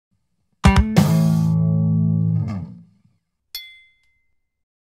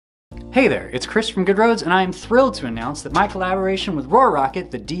Hey there, it's Chris from Good Roads, and I am thrilled to announce that my collaboration with Roarockit,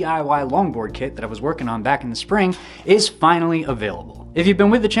 the DIY longboard kit that I was working on back in the spring, is finally available. If you've been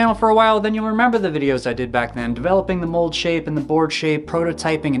with the channel for a while, then you'll remember the videos I did back then, developing the mold shape and the board shape,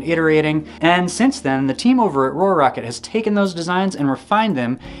 prototyping and iterating, and since then, the team over at Roarockit has taken those designs and refined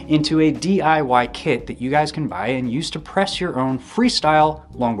them into a DIY kit that you guys can buy and use to press your own freestyle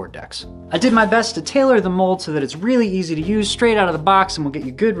longboard decks. I did my best to tailor the mold so that it's really easy to use straight out of the box and will get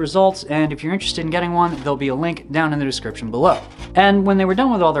you good results, and if you're interested in getting one, there'll be a link down in the description below. And when they were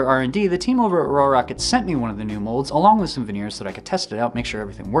done with all their R&D, the team over at Roarockit sent me one of the new molds along with some veneers so that I could test it out, make sure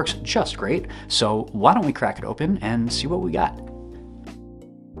everything works just great. So why don't we crack it open and see what we got.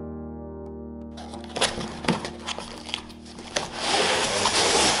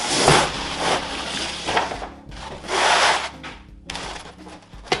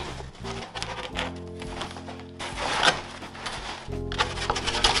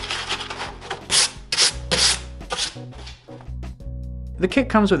 The kit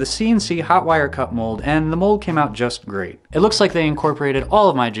comes with a CNC hot wire cut mold, and the mold came out just great. It looks like they incorporated all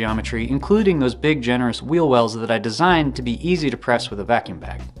of my geometry, including those big generous wheel wells that I designed to be easy to press with a vacuum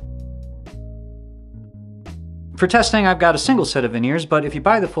bag. For testing, I've got a single set of veneers, but if you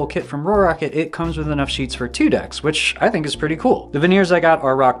buy the full kit from Roarockit, it comes with enough sheets for 2 decks, which I think is pretty cool. The veneers I got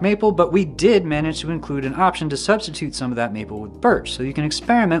are rock maple, but we did manage to include an option to substitute some of that maple with birch, so you can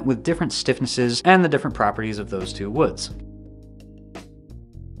experiment with different stiffnesses and the different properties of those two woods.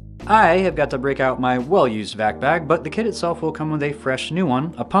 I have got to break out my well-used vac bag, but the kit itself will come with a fresh new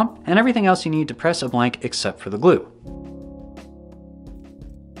one, a pump, and everything else you need to press a blank except for the glue.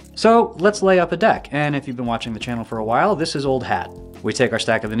 So let's lay up a deck, and if you've been watching the channel for a while, this is old hat. We take our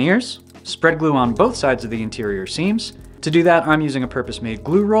stack of veneers, spread glue on both sides of the interior seams. To do that, I'm using a purpose-made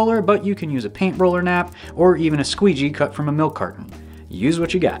glue roller, but you can use a paint roller nap, or even a squeegee cut from a milk carton. Use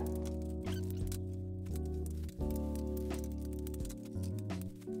what you got.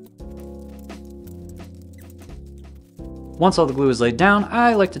 Once all the glue is laid down,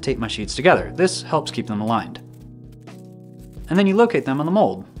 I like to tape my sheets together. This helps keep them aligned. And then you locate them on the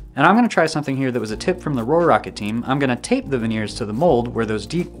mold. And I'm going to try something here that was a tip from the Roarockit team. I'm going to tape the veneers to the mold where those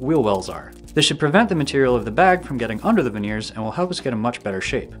deep wheel wells are. This should prevent the material of the bag from getting under the veneers and will help us get a much better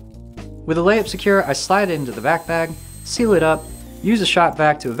shape. With the layup secure, I slide it into the vac bag, seal it up, use a shop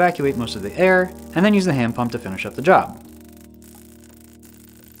vac to evacuate most of the air, and then use the hand pump to finish up the job.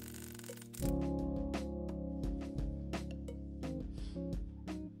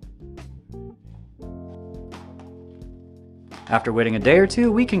 After waiting a day or two,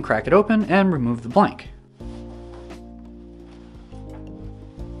 we can crack it open and remove the blank.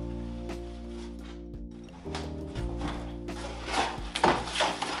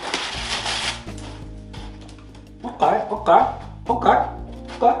 Okay.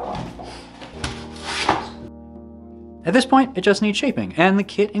 At this point, it just needs shaping, and the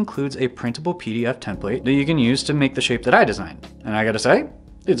kit includes a printable PDF template that you can use to make the shape that I designed. And I gotta say,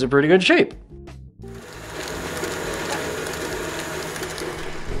 it's a pretty good shape.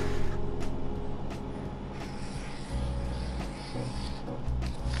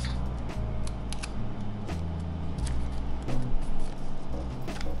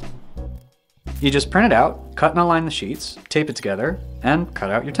 You just print it out, cut and align the sheets, tape it together, and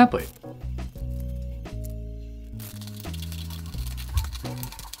cut out your template.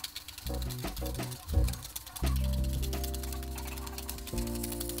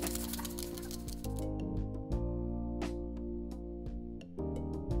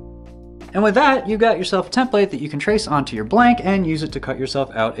 And with that, you've got yourself a template that you can trace onto your blank and use it to cut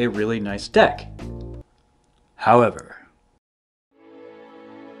yourself out a really nice deck. However,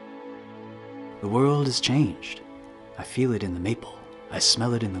 the world has changed. I feel it in the maple. I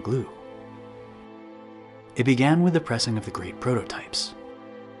smell it in the glue. It began with the pressing of the great prototypes.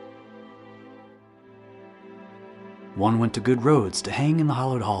 One went to Good Roads to hang in the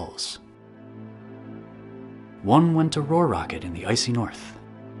hollowed halls. One went to Roarockit in the icy north.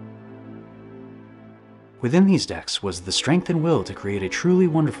 Within these decks was the strength and will to create a truly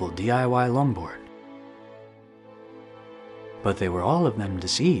wonderful DIY longboard. But they were all of them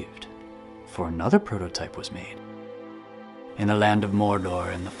deceived, for another prototype was made. In the land of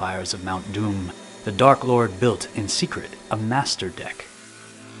Mordor and the fires of Mount Doom, the Dark Lord built in secret a master deck.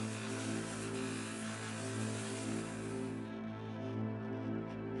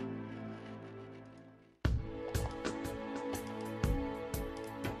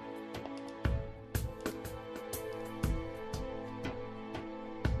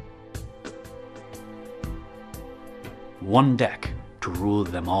 One deck to rule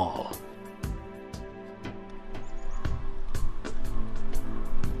them all.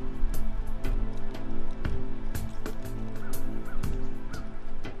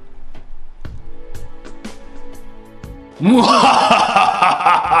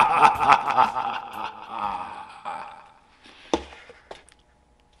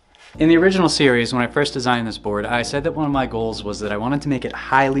 In the original series, when I first designed this board, I said that one of my goals was that I wanted to make it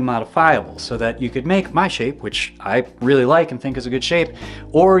highly modifiable so that you could make my shape, which I really like and think is a good shape,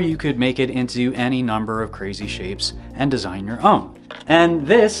 or you could make it into any number of crazy shapes and design your own. And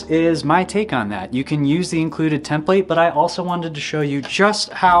this is my take on that. You can use the included template, but I also wanted to show you just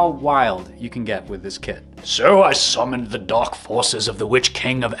how wild you can get with this kit. So I summoned the dark forces of the Witch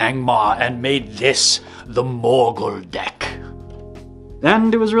King of Angmar and made this the Morgul deck.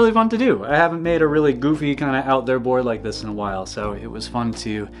 And it was really fun to do. I haven't made a really goofy kind of out there board like this in a while, so it was fun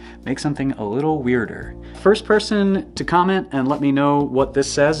to make something a little weirder. First person to comment and let me know what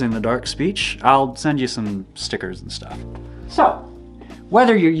this says in the dark speech, I'll send you some stickers and stuff. So,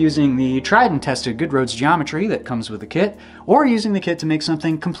 whether you're using the tried and tested Good Roads geometry that comes with the kit, or using the kit to make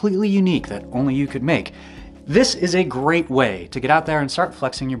something completely unique that only you could make, this is a great way to get out there and start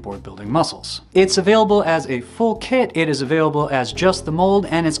flexing your board building muscles. It's available as a full kit, it is available as just the mold,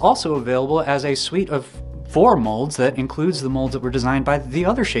 and it's also available as a suite of 4 molds that includes the molds that were designed by the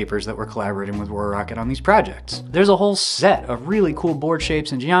other shapers that were collaborating with Roarockit on these projects. There's a whole set of really cool board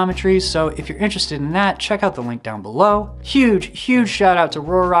shapes and geometries, so if you're interested in that, check out the link down below. Huge shout out to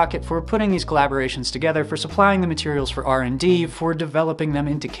Roarockit for putting these collaborations together, for supplying the materials for R&D, for developing them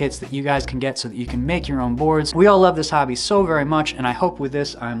into kits that you guys can get so that you can make your own boards. We all love this hobby so very much, and I hope with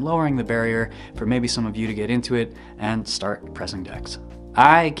this I'm lowering the barrier for maybe some of you to get into it and start pressing decks.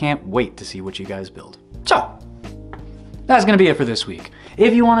 I can't wait to see what you guys build. So, that's gonna be it for this week.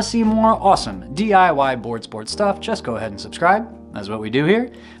 If you wanna see more awesome DIY board sport stuff, just go ahead and subscribe. That's what we do here.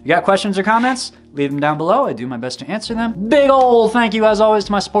 If you got questions or comments, leave them down below. I do my best to answer them. Big ol' thank you as always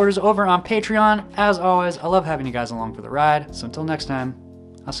to my supporters over on Patreon. As always, I love having you guys along for the ride. So until next time,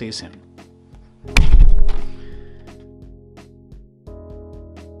 I'll see you soon.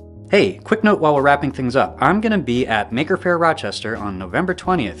 Hey, quick note while we're wrapping things up. I'm gonna be at Maker Faire Rochester on November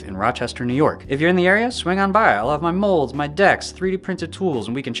 20th in Rochester, New York. If you're in the area, swing on by. I'll have my molds, my decks, 3D printed tools,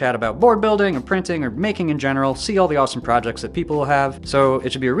 and we can chat about board building or printing or making in general, see all the awesome projects that people will have. So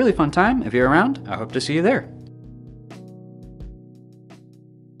it should be a really fun time. If you're around, I hope to see you there.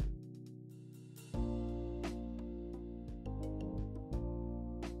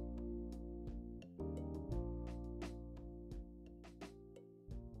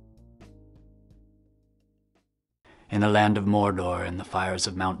 In the land of Mordor and the fires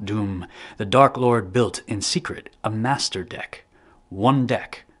of Mount Doom, the Dark Lord built in secret a master deck. One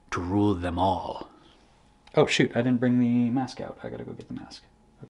deck to rule them all. Oh shoot, I didn't bring the mask out. I gotta go get the mask.